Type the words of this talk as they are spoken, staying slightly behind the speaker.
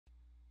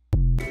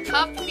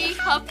Happy,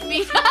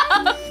 happy.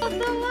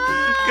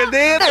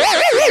 Kadir!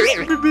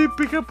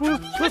 Bibipi ka po.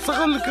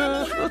 Masakal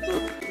ka.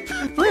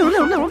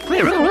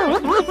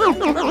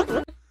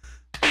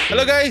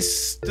 Hello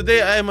guys!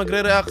 Today ay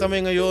magre-react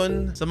kami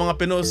ngayon sa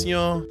mga pinost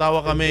nyo.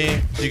 Tawa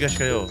kami,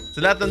 Gcash kayo. Sa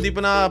lahat ng di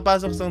pa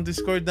nakapasok sa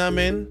Discord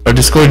namin or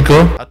Discord ko.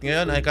 At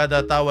ngayon ay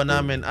kada tawa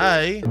namin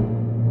ay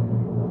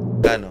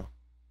kano?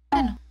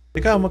 Ano?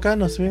 Ikaw,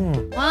 magkano? Swing mo.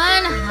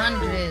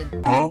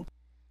 100. Huh?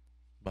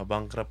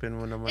 Babangkrapin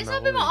mo naman ako.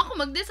 Sabi mo ako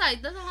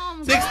mag-decide.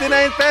 69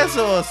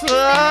 pesos!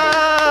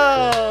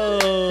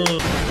 Wow!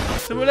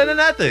 Simulan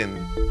na natin.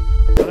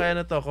 Okay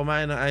na to,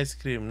 kumain ng ice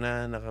cream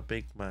na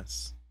naka-fake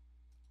mask.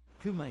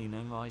 Kumain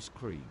ng ice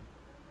cream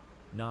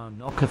na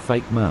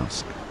naka-fake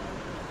mask.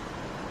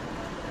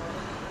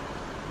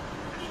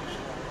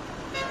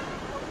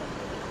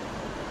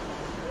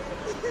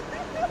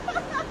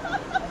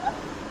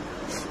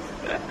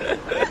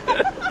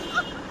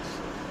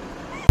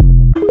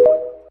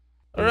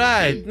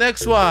 Alright,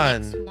 next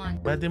one.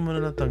 Pwede mo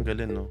na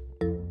natanggalin, no?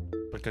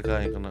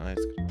 Pagkakain ko ng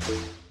ice cream.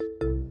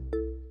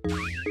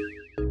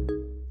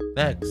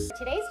 Next.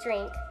 Today's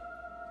drink.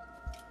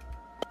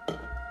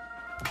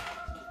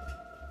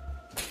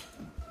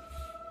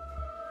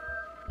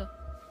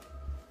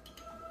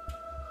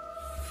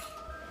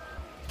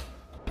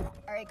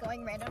 Alright,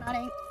 going random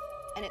hunting.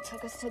 And it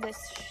took us to this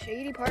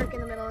shady park in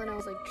the middle, and I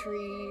was like,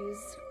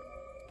 trees.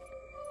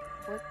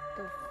 What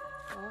the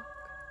fuck?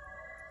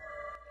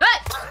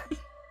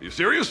 Are you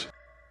serious?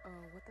 Oh,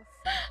 what the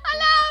fuck?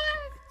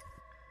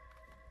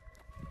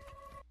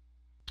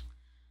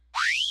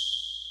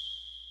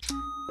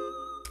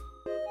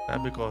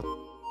 Sabi ko,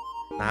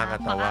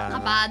 nakakatawa.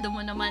 Napakakabado mo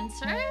naman,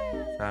 sir.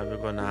 Sabi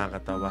ko,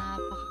 nakakatawa.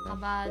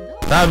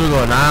 Napakakabado. Sabi ko,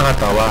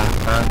 nakakatawa.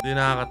 Ha? Hindi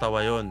nakakatawa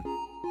yun.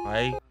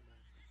 Okay?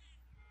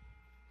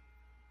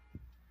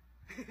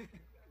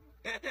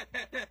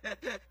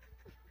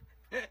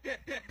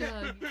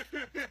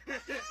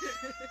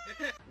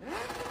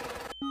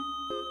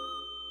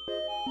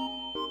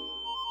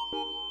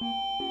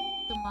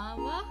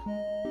 Tumawa?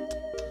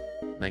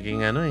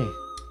 Naging ano eh.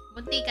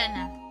 Bunti ka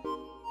na.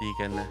 Di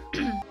ka na.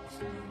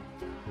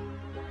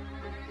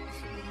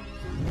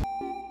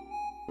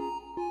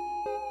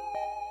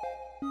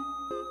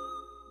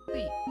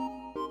 Uy.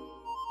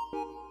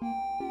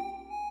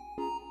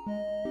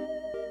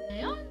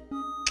 Ayun.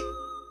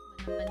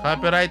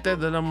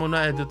 Copyrighted, alam mo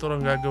na, editor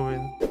ang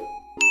gagawin.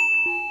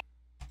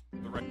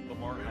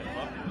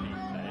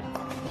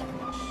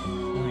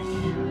 Uy.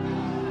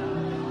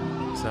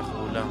 Isa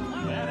kulang.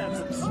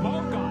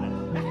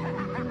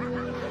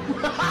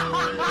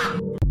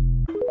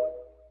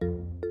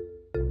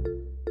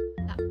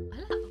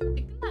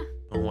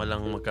 Kung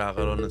walang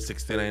magkakaroon ng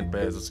 69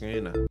 pesos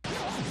ngayon ah.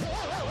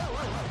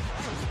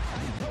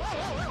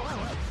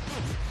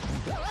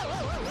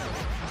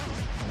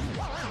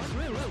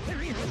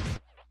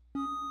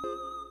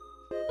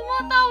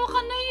 Tumatawa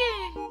ka na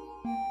eh.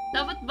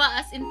 Dapat ba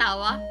as in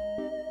tawa?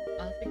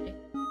 Oh, sige.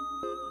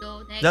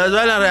 Go, next.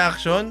 Walang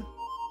reaction?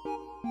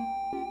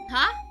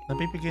 Ha?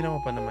 Napipigilan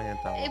mo pa naman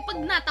yung tawa. Eh, pag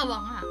natawa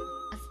nga.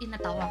 As in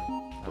natawa.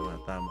 Tama,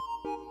 tama.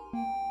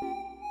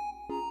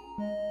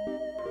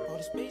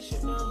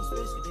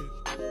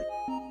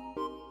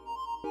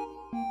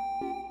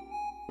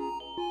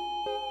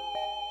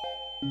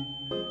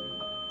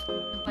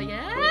 Ano ba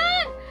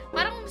yan?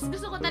 Parang mas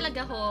gusto ko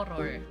talaga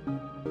horror.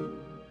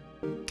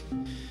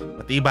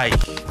 Matibay.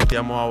 Hindi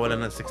ako mawawala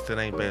ng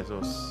 69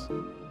 pesos.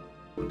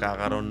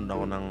 Magkakaroon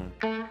ako ng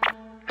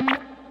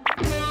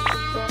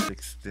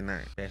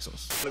 69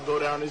 pesos. Wanna go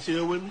down this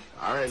hill with me?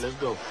 Alright, let's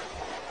go.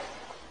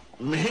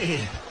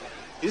 Man,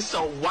 it's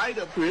so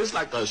white up here. It's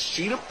like a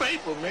sheet of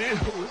paper, man.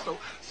 So,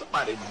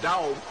 somebody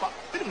dog.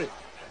 Wait a minute.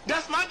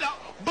 That's my dog.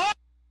 But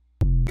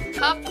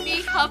Happy,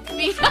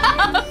 happy,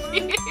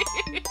 happy.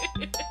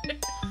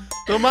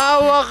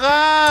 Tumawa ka!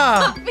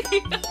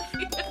 Happy,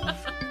 happy.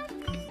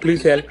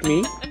 Please help me.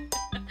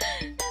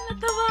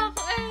 Natawa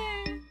ako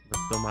eh.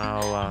 Ba't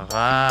tumawa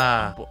ka?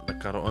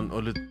 Nagkaroon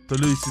ulit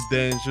tuloy si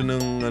Densyo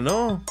ng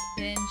ano?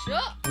 Densyo?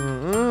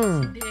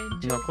 Densyo.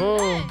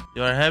 Nako.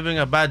 You are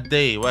having a bad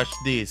day. Watch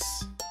this.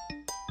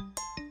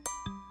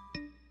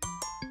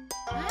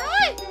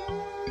 Ay!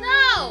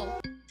 No!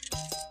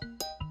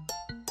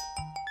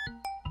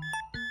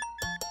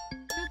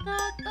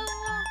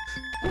 Natatawa.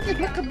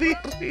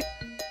 Nakadiri.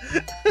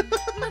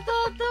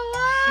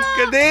 Natatawa.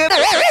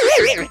 Kadiri!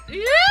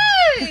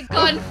 Yay!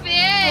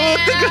 Confirm!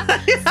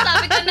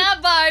 Sabi ko na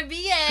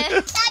Barbie eh.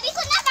 Sabi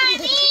ko na,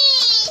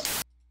 Barbie!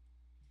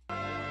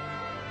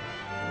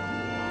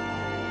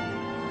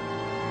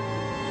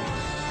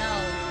 No.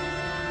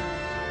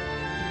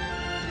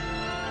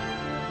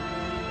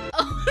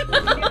 Oh no!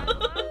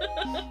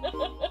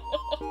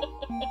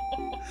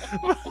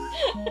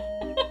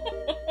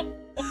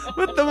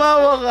 Ba't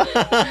tumawa ka?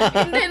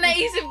 Hindi,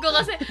 naisip ko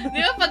kasi, di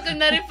ba pag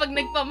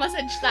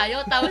nagpamassage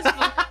tayo, tapos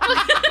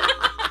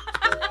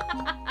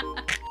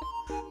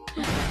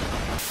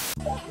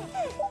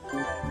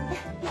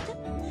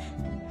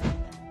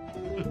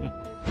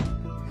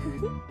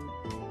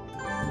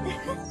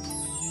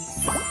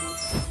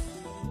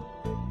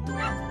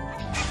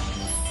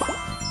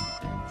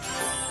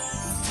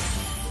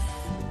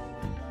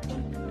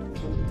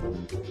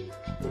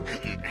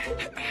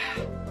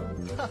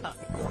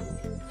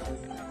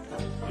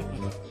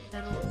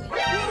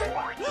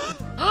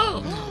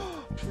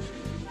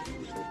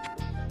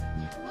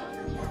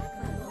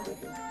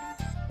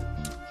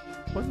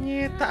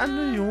Punyeta,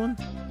 ano yun?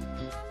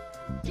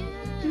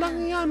 Lang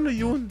yan, ano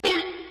yun?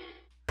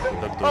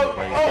 Dagdag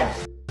pa yun.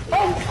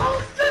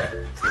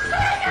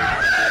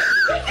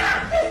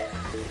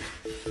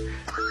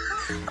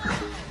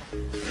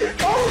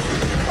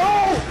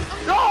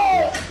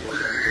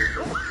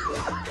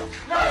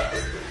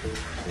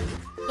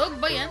 Dog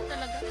ba yan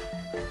talaga?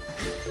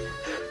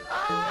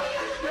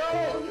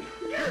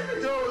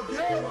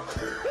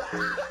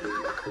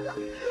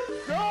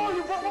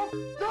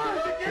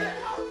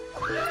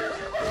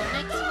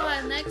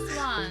 Next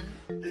one.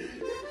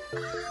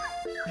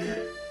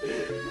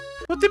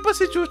 Puti pa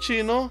si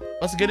Chuchi, no?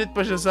 Mas galit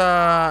pa siya sa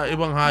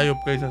ibang hayop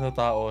kaysa sa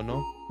tao,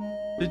 no?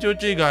 Si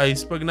Chuchi,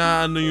 guys, pag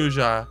naano nyo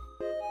siya,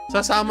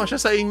 sasama siya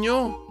sa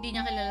inyo. Hindi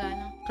niya kilala,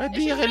 no? Kahit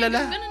di niya kilala.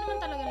 Ganun naman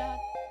talaga lahat.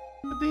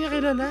 Kahit di niya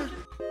kilala.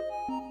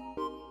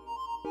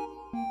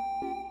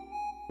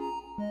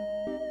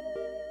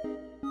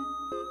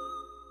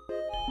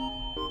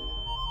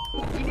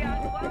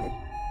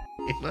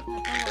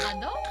 Natawa ka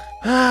daw?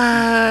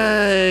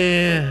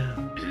 Ay.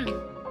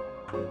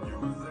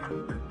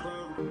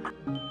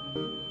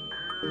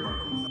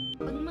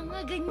 Pag mga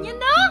ganyan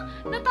na,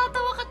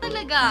 natatawa ka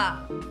talaga.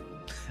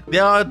 Di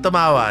ako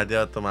tumawa.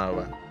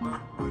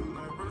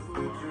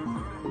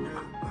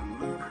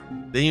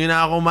 Di nyo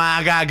na ako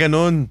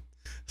magaganon.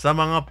 Sa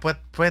mga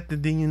puwet-puwet,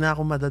 hindi nyo na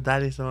ako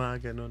madadali sa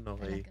mga ganon,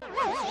 okay?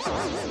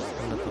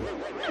 Ano to?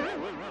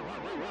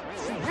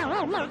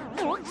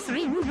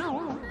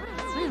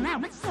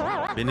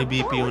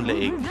 Binibipi yung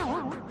leeg.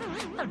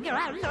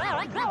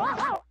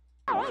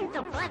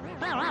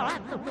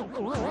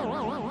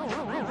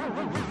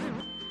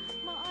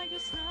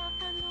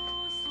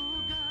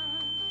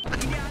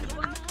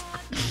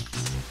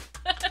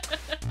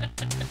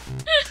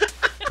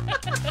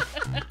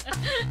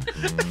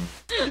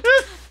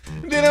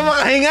 Hindi na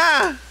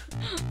makahinga!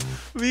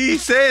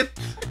 Visit!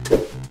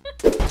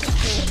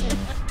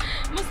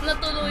 Mas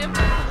natuloy yung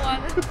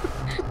pagkukuwanan.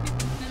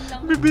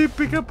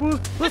 Bibipi ka po.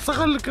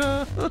 Masakal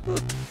ka.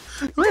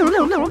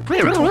 Ano? Ano akong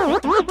pera? Ano ka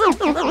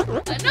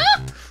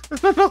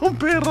lang ng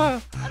pera?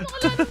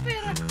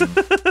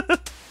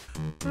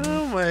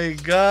 Oh my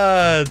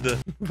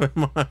God!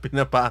 Mga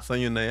pinapasa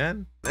nyo na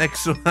yan?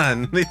 Next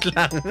one. Wait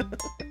lang.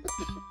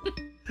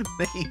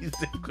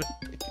 Naisip ko.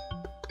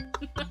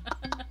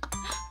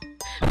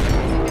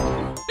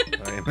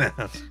 Okay na.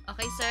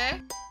 Okay,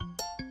 sir?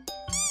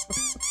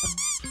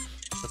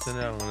 Ito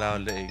na lang, wala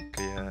akong leeg.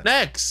 Kaya...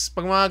 Next!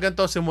 Pag mga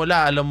ganito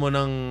simula, alam mo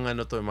ng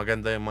ano to,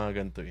 maganda yung mga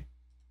ganito eh.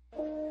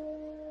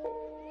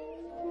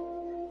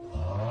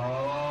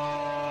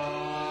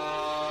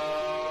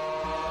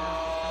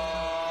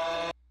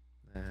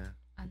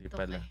 Hindi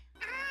pala.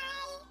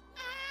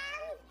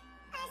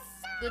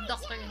 Good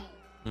doctor yun.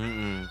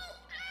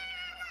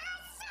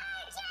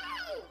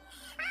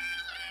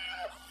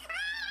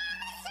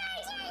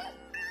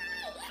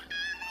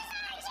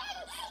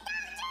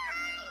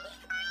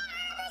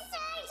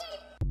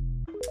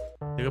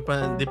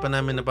 Hindi pa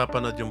namin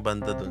napapanood yung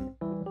banda dun.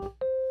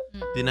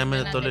 Hindi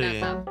namin natuloy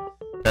eh.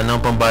 Yan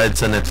ang pambayad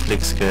sa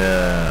Netflix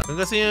kaya... Kung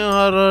kasi yung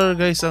horror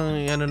guys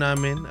ang ano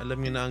namin,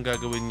 alam nyo na ang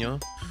gagawin nyo.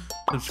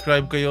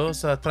 Subscribe kayo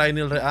sa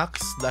Trinhilph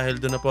Reacts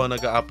dahil doon na po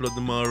nag-upload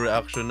ng mga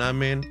reaction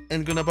namin.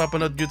 And kung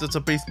napapanood nyo ito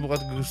sa Facebook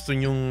at gusto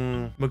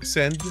nyong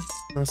mag-send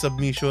ng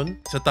submission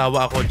sa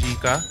Tawa Ako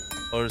Gcash Ka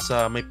or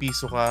sa may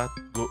piso ka,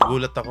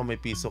 gulat ako may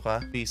piso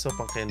ka. Piso,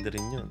 pang candy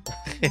rin yun.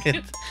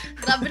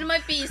 Grabe na may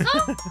piso?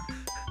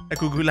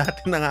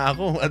 Nagugulatin na nga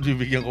ako at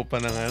bibigyan ko pa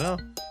ng ano,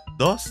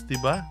 dos,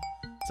 diba?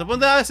 So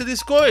punta ka sa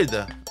Discord.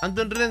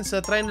 Andun rin sa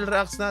Trinhilph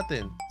Reacts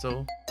natin.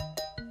 So,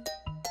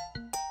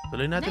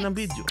 tuloy natin ang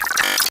video.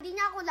 Hindi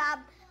niya ako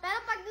love, pero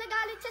pag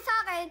nagalit siya sa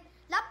akin,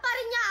 love pa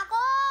rin niya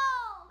ako!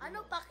 Ano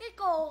paki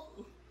ko?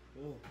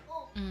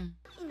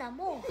 Ina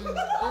mo.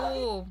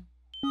 Oo.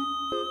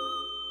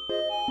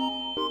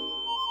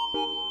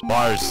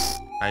 Bars.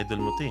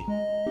 Idol mo to eh.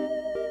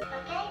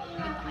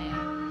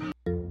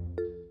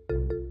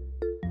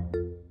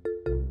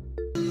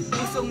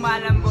 Pusong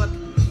malambot.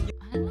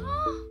 Ano?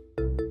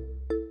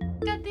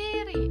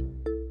 Kadiri.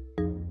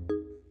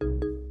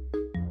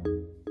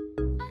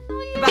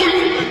 Ano yan?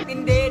 Bakit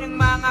tindi ng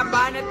mga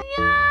banat?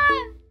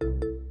 Yan!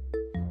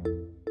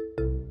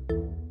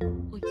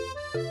 Uy.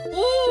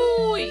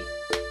 Uy!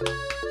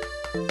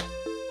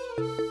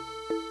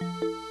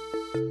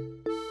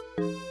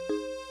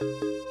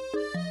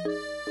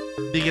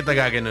 Hindi kita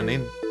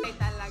gaganunin. Ay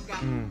talaga,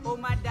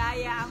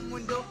 umadaya ang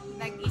mundo.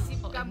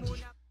 Nag-isip ka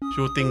muna.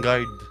 Shooting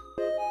guard.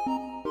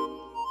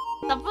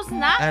 Tapos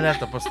na? Ala,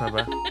 tapos na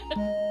ba?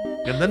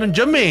 Ganda nun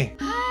jam eh.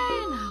 Ay,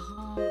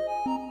 nako.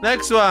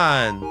 Next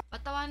one.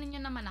 Patawanin niyo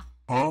naman ako.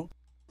 Huh?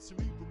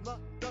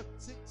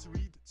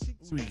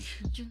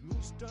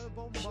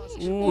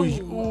 Uy. Uy.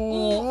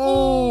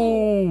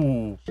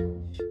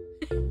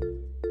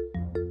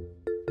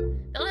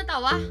 Ako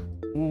natawa?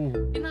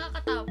 Hindi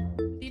nakakatawa.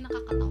 Hindi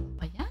nakakatawa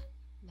pa yan?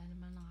 Wala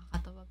naman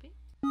nakakatawa ba?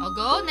 Oh,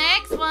 go!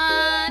 Next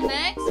one!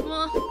 Next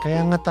one!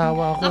 Kaya nga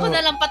tawa ako. Ako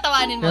na lang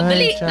patawanin mo. Kaya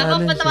Dali. Ako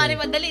challenge patawanin eh.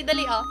 mo. Dali,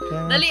 dali, oh.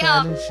 Kaya Dali, oh.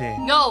 challenge eh.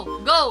 Go,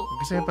 go.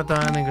 Gusto niya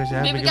patawanin ko siya.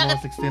 Bigyan mo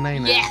ko 69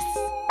 eh. Yes.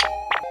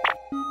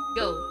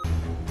 Go.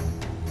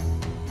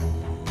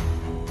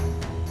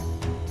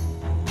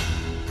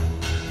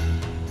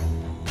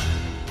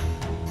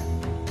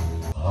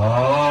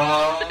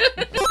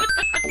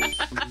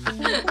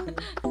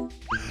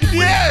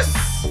 Yes!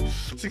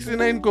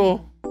 69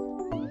 ko.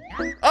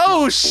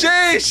 Oh,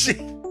 sheesh!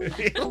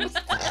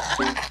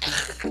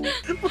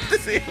 Puta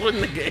si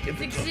Aaron nag-edit.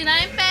 69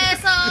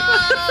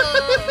 pesos!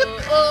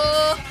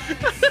 Oh.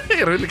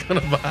 Aaron, ikaw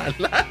na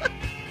bahala.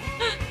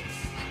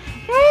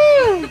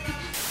 Woo!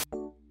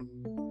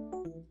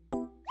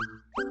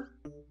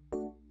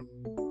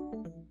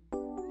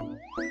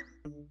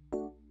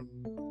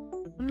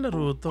 Ang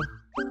laro to.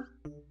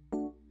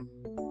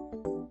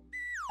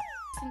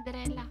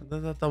 Cinderella.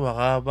 Natatawa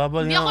ka.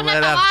 Bawal Hindi yung ako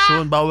natawa.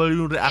 reaction. Bawal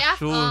yung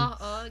reaction.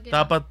 Ganyan.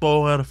 Dapat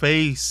poker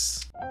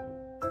face.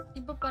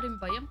 Iba pa rin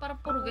ba yan? Parang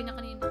puro ganyan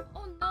kanina.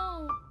 Oh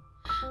no.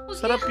 Huwag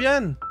Sarap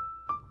yan.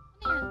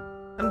 yan.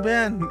 Ano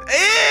yan? Ano ba yan?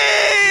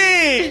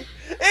 Eh!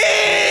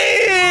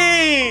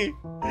 Eh!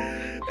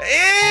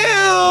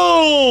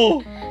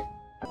 Ew!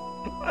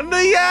 Ano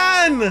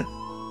yan?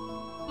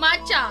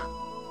 Matcha.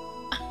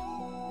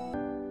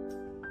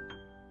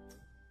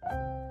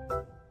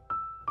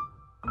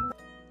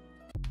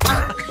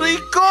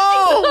 Rico!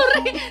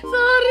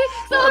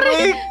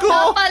 Sorry. Rico!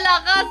 Napala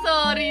ka.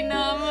 Sorry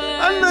naman.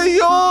 Ano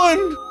yun?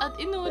 At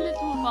inulit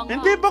mo ba nga?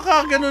 Hindi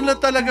baka ganun na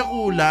talaga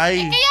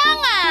kulay. Kaya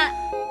nga.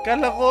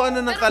 Kala ko ano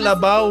ng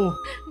kalabaw.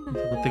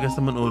 Matigas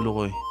naman ulo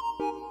ko eh.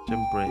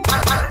 Siyempre.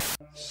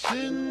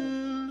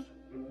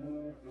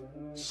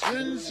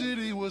 Sin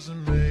City was a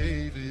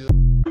maybe.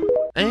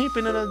 Eh,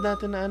 pinanood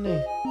natin na ano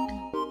eh.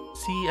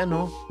 Si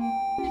ano?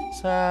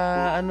 Sa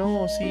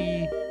ano?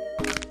 Si...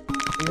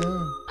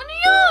 Ayan. Ano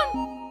yun?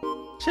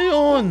 Siya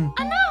yun.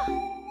 Ano?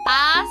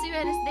 Ah, si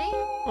Wednesday?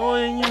 Oo,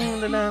 yun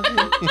yung lalaki.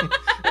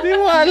 Hindi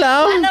mo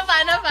alam.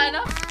 Paano?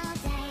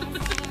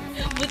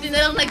 Buti na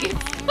lang nag-get.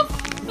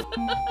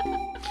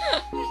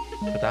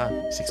 Bata,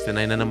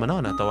 69 na naman ako.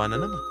 Natawa na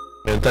naman.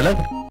 Yun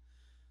talaga.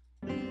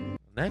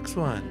 Next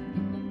one.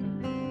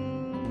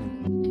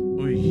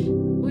 Uy.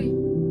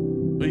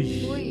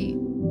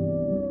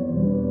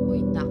 Uy,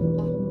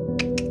 nako.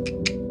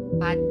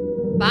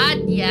 Bad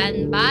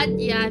yan.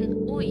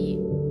 Uy.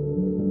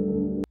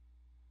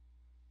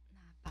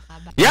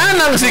 Napakabad. Yan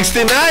ang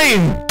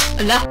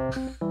 69! Ala.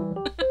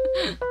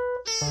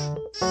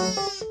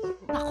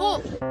 Nako.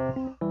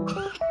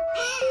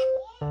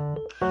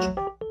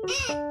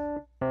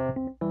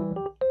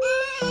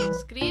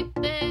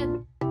 Scripted.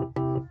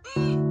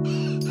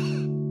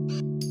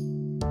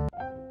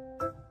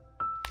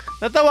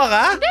 Natawa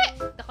ka? Hindi.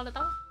 Ako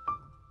natawa.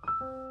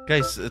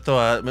 Guys, ito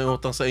may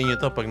utang sa inyo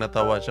to pag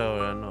natawa siya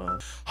or ano.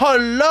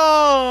 Hala!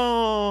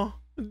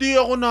 Hindi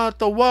ako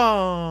natawa.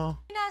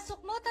 Pinasok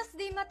mo, tas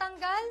di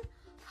matanggal?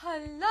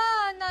 Hala,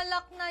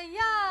 nalak na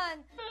yan.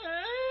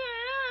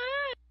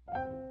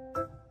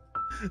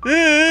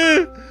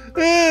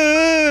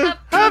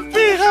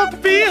 Happy!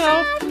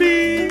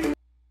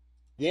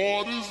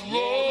 What is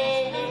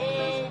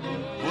love?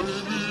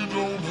 Baby,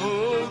 don't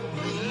hurt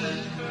me.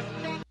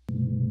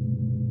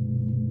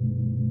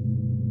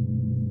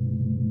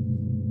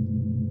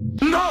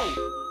 No!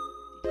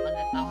 Ako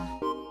natawa.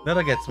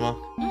 Naragets mo?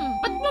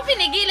 Ba't mo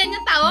pinigilan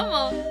yung tawa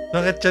mo?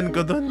 Bakit chan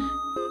ko dun?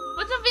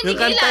 Ba't mo Yung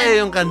kanta pinigilan?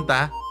 yung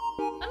kanta.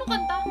 Anong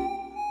kanta?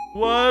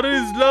 What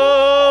is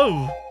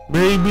love?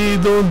 Baby,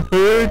 don't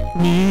hurt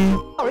me.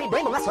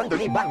 Oribay mga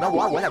sandali bang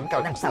nawawalan ka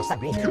ng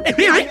sasabihin?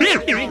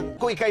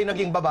 Kung ika'y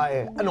naging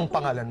babae, anong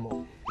pangalan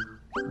mo?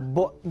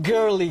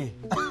 Girly.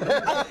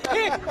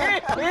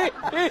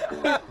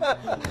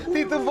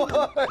 Tito Boy!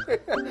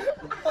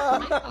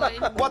 Ay.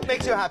 What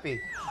makes you happy?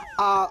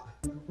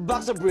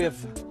 Boxer brief.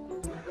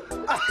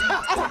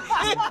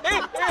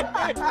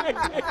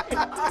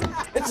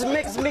 It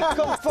makes me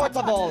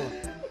comfortable.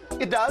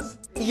 It does?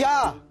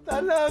 Yeah.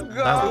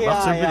 Talaga?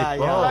 Boxer brief.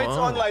 Oh, Lights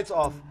on, lights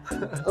off.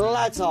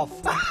 Lights off.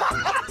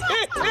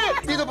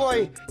 Tito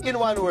Boy, in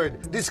one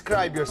word,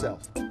 describe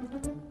yourself.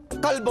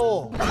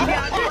 Kalbo.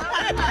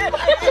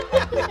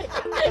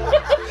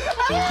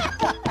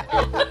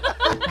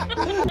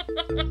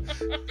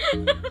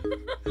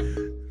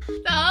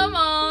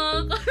 Tama.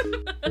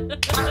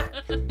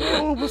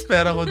 Ubus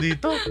pera ko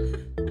dito.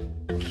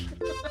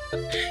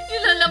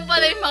 Yun lang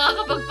pala yung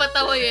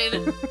makakapagpatawa yun.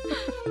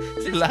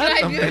 Lahat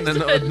ng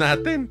pinanood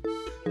natin.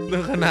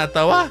 Doon ka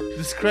natawa.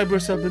 Describe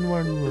yourself in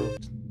one word.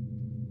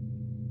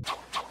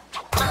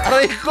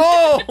 Aray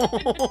ko!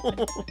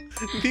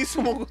 Hindi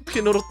sumagot.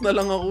 Kinurot na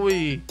lang ako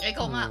eh.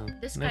 Ikaw nga,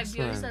 describe Next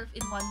one. yourself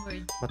in one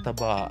word.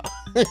 Mataba.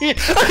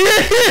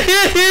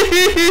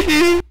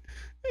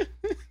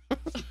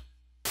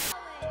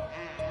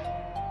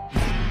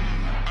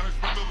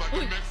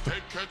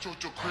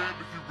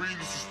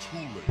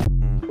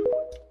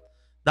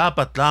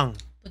 Dapat lang.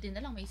 Buti na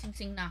lang, may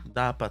sing-sing na.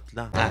 Dapat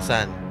lang.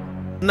 Asan?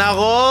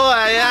 Nako!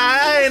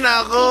 Ay!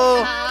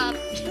 Nako!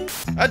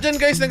 At dyan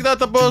guys,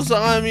 nagtatapos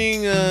ang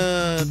aming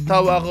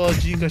Tawa Ako,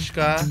 Gcash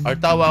Ka, or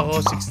Tawa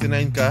Ako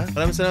 69 Ka.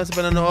 Maraming salamat sa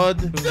panonood.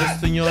 Kung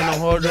gusto nyo ng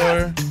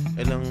horror,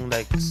 ilang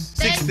likes?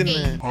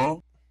 69.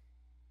 Huh?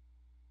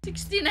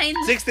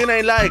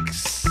 69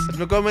 likes. At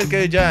mag-comment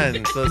kayo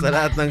dyan. So sa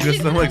lahat ng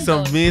gusto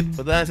mag-submit,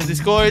 punta sa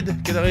Discord.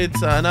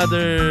 Kita-kits sa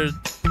another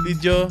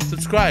video.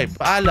 Subscribe.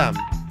 Paalam.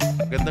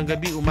 Magandang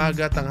gabi,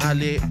 umaga,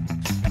 tanghali,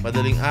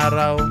 madaling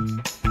araw.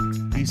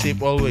 Be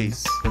safe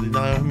always. Pwede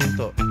na kayo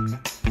huminto.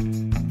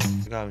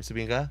 Ikaw, may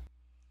sabihin ka?